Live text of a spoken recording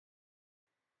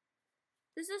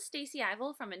This is Stacey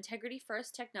Ivol from Integrity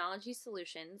First Technology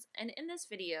Solutions, and in this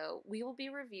video, we will be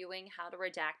reviewing how to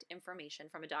redact information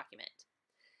from a document.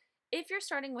 If you're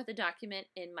starting with a document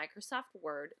in Microsoft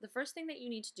Word, the first thing that you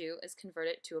need to do is convert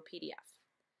it to a PDF.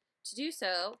 To do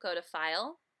so, go to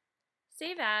File,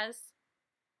 Save As,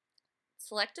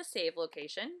 select a save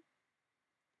location,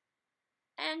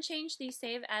 and change the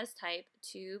Save As type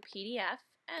to PDF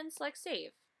and select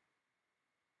Save.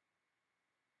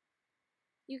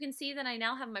 You can see that I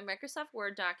now have my Microsoft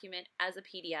Word document as a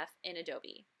PDF in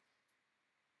Adobe.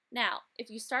 Now, if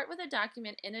you start with a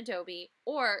document in Adobe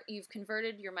or you've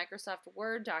converted your Microsoft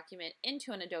Word document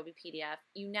into an Adobe PDF,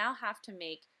 you now have to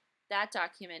make that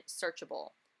document searchable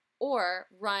or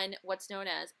run what's known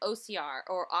as OCR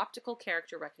or optical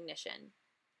character recognition.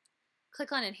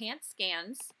 Click on Enhance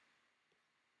Scans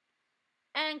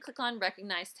and click on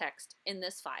Recognize Text in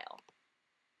this file.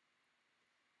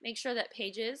 Make sure that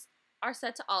Pages are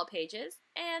set to all pages,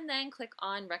 and then click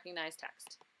on Recognize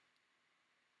Text.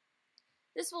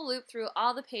 This will loop through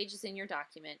all the pages in your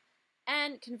document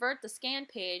and convert the scanned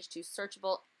page to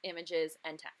searchable images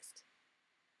and text.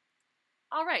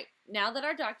 Alright, now that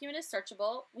our document is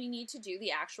searchable, we need to do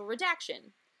the actual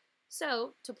redaction.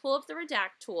 So, to pull up the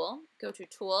Redact tool, go to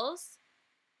Tools,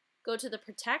 go to the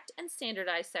Protect and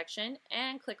Standardize section,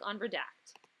 and click on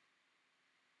Redact.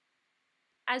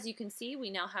 As you can see, we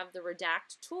now have the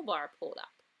Redact toolbar pulled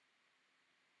up.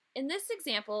 In this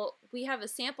example, we have a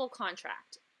sample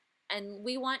contract, and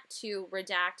we want to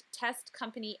redact Test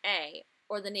Company A,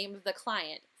 or the name of the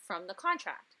client, from the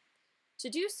contract. To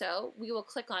do so, we will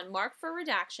click on Mark for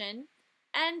Redaction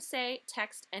and say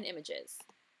Text and Images.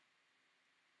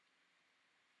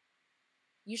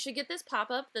 You should get this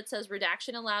pop-up that says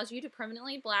Redaction allows you to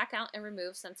permanently black out and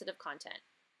remove sensitive content.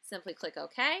 Simply click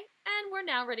OK, and we're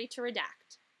now ready to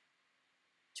redact.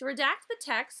 To redact the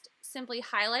text, simply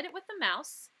highlight it with the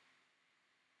mouse,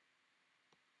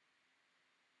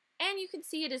 and you can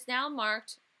see it is now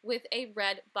marked with a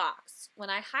red box. When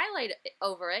I highlight it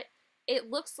over it, it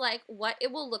looks like what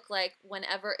it will look like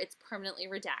whenever it's permanently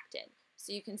redacted.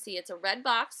 So you can see it's a red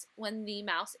box when the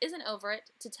mouse isn't over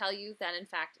it to tell you that in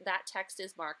fact that text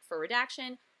is marked for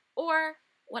redaction, or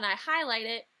when I highlight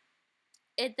it,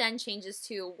 it then changes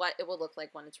to what it will look like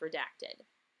when it's redacted.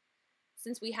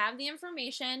 Since we have the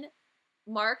information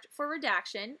marked for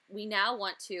redaction, we now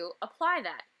want to apply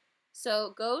that.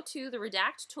 So go to the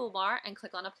Redact toolbar and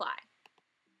click on Apply.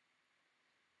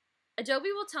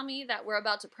 Adobe will tell me that we're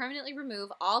about to permanently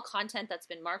remove all content that's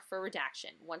been marked for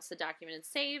redaction. Once the document is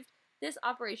saved, this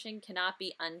operation cannot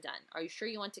be undone. Are you sure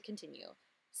you want to continue?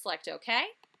 Select OK.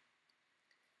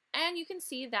 And you can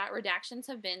see that redactions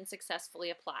have been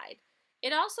successfully applied.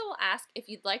 It also will ask if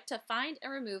you'd like to find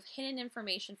and remove hidden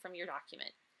information from your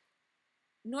document.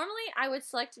 Normally, I would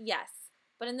select yes,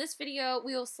 but in this video,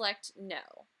 we will select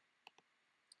no.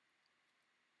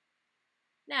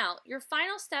 Now, your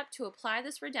final step to apply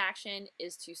this redaction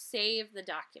is to save the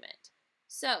document.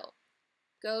 So,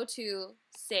 go to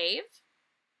Save,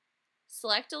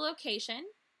 select a location,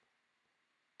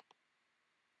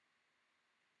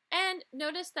 and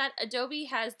notice that Adobe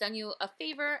has done you a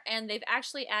favor and they've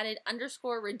actually added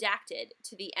 _redacted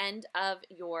to the end of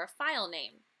your file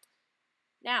name.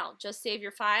 Now, just save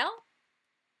your file,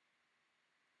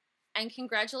 and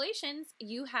congratulations,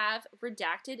 you have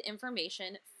redacted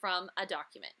information from a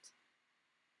document.